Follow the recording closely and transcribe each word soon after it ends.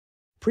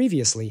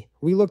Previously,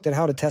 we looked at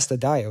how to test a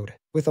diode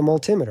with a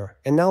multimeter,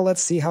 and now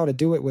let's see how to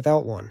do it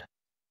without one.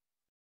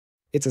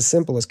 It's as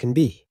simple as can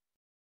be.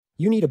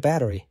 You need a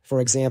battery, for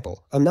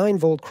example, a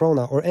 9-volt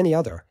Krona or any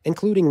other,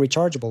 including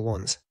rechargeable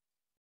ones.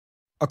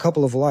 A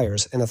couple of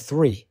wires and a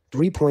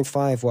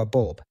 3.5 watt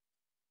bulb.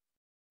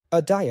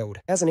 A diode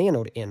has an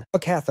anode and a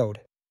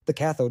cathode. The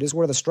cathode is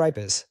where the stripe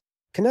is.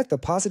 Connect the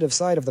positive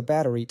side of the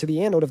battery to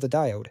the anode of the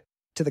diode.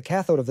 To the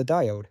cathode of the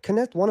diode,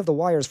 connect one of the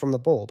wires from the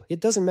bulb,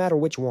 it doesn't matter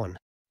which one,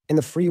 and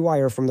the free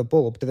wire from the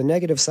bulb to the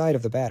negative side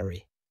of the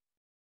battery.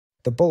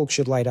 The bulb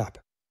should light up.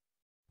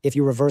 If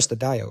you reverse the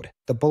diode,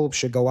 the bulb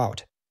should go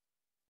out.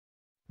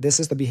 This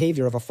is the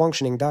behavior of a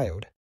functioning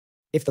diode.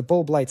 If the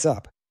bulb lights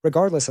up,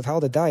 regardless of how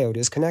the diode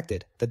is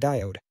connected, the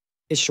diode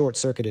is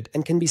short-circuited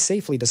and can be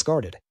safely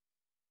discarded.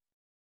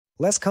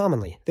 Less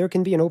commonly, there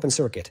can be an open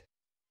circuit.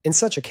 In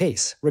such a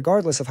case,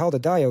 regardless of how the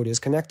diode is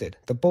connected,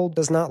 the bulb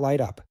does not light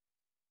up.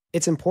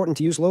 It's important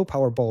to use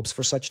low-power bulbs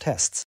for such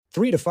tests,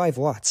 3 to 5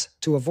 watts,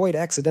 to avoid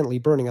accidentally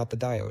burning out the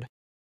diode.